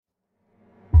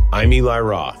I'm Eli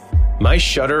Roth. My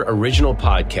Shudder original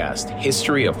podcast,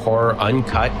 History of Horror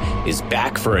Uncut, is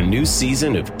back for a new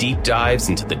season of deep dives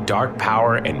into the dark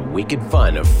power and wicked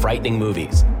fun of frightening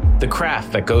movies, the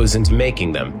craft that goes into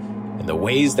making them, and the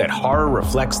ways that horror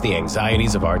reflects the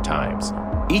anxieties of our times.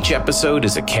 Each episode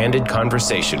is a candid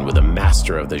conversation with a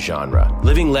master of the genre,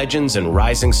 living legends and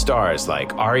rising stars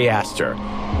like Ari Aster,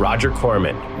 Roger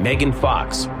Corman, Megan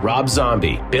Fox, Rob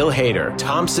Zombie, Bill Hader,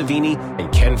 Tom Savini,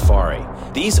 and Ken Farey.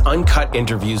 These uncut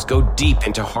interviews go deep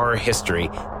into horror history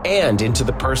and into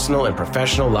the personal and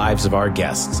professional lives of our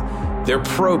guests. They're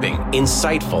probing,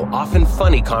 insightful, often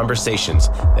funny conversations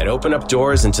that open up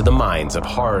doors into the minds of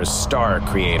horror's star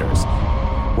creators.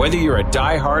 Whether you're a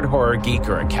die-hard horror geek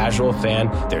or a casual fan,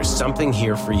 there's something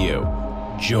here for you.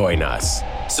 Join us.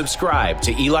 Subscribe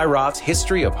to Eli Roth's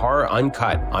History of Horror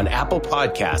Uncut on Apple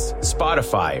Podcasts,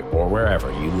 Spotify, or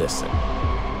wherever you listen.